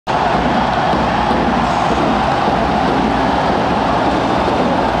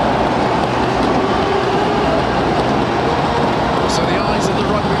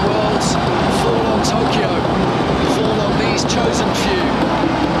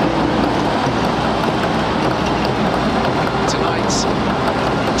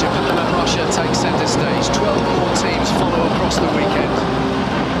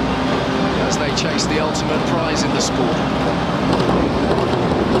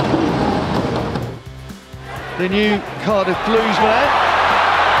the new Cardiff Blues man.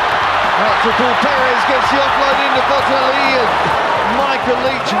 Out to Paul Perez, gets the offload into Botelli, and Michael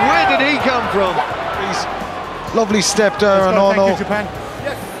Leitch, where did he come from? Lovely step there, and Ono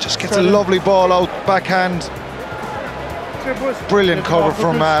just gets a lovely ball out, backhand. Brilliant cover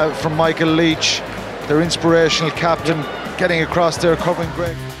from Michael Leitch, their inspirational captain, getting across there, covering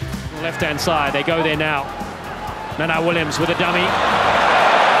Greg. Left-hand side, they go there now. Nana Williams with a dummy.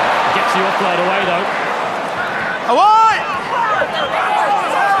 Gets the offload away though. Away!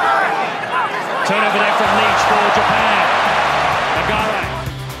 Turnover there from Leitch for Japan. Nagare.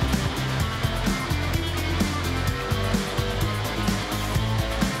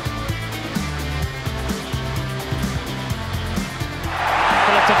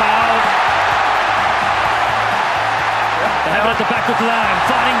 They have it at the back of Lamb,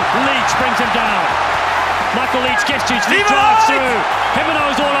 fighting Leitch, brings him down. Michael Leitch gets to his feet, drives through.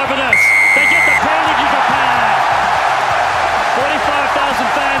 Himeno's all over this. They get the penalty to Japan.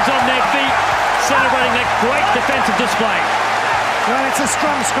 45,000 fans on their feet, celebrating that great defensive display. Well, it's a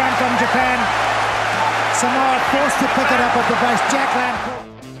strong scrum from Japan. Samoa forced to pick it up at the base. Jack Lamb.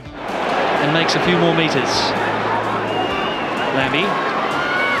 And makes a few more metres. Lammy.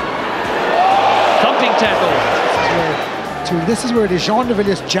 Thumping tackle. This is where Jean de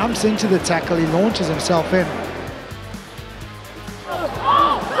Villiers jumps into the tackle. He launches himself in.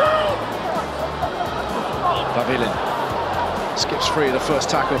 Pavilin skips free the first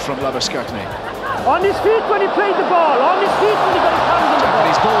tackle from Labuskakny. On his feet when he played the ball. On his feet when he got his hands on the ball.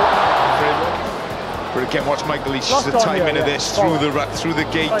 Japanese ball. But again, watch Michael Leitch the time into this through the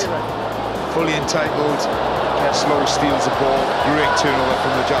gate, fully entitled. Gets slow, steals the ball. Great turnover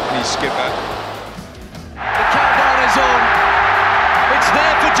from the Japanese skipper. The countdown is on. It's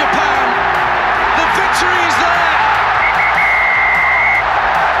there for Japan. The victory is there.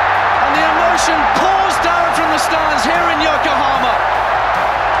 And the emotion pours down from the stands here in Yokohama.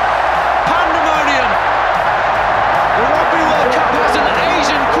 Pandemonium. The Rugby World Cup has an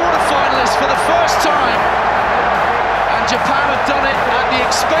Asian quarter-finalist for the first time. And Japan have done it at the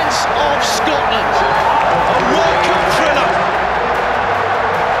expense of Scotland. A World Cup thriller.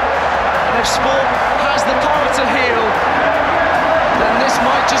 And if sport has the power to heal, then this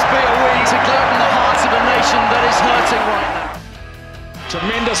might just be a win to gladden the hearts of a nation that is hurting right now.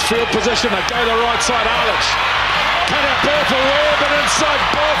 Tremendous field position. They go to the right side. Alex. Can it ball for Webb, and inside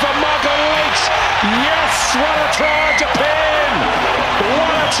ball for Michael Leitch. Yes, what a try, Japan!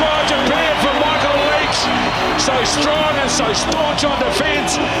 What a try, Japan from Michael Leitch. So strong and so staunch on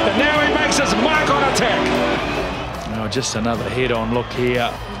defence, and now he makes his mark on attack. Oh, just another head-on look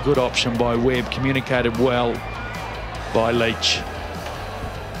here. Good option by Webb, communicated well by Leitch.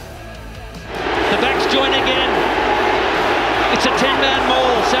 The backs join again. It's a 10-man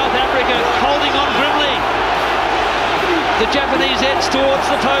maul. South Africa holding on grimly. The Japanese heads towards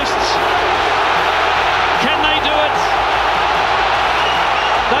the posts. Can they do it?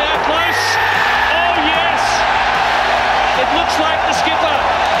 They are close. Oh yes! It looks like the skipper.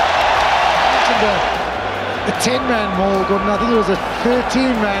 A 10-man maul, Gordon. I think it was a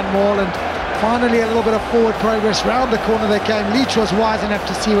 13-man maul, and finally a little bit of forward progress. Round the corner they came. Leitch was wise enough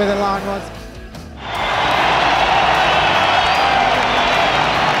to see where the line was.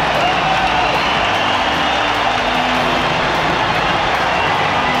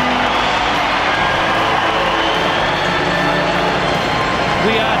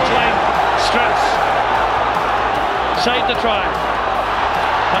 We are playing Strauss. Saved the try.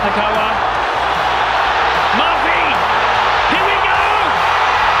 Hatakawa.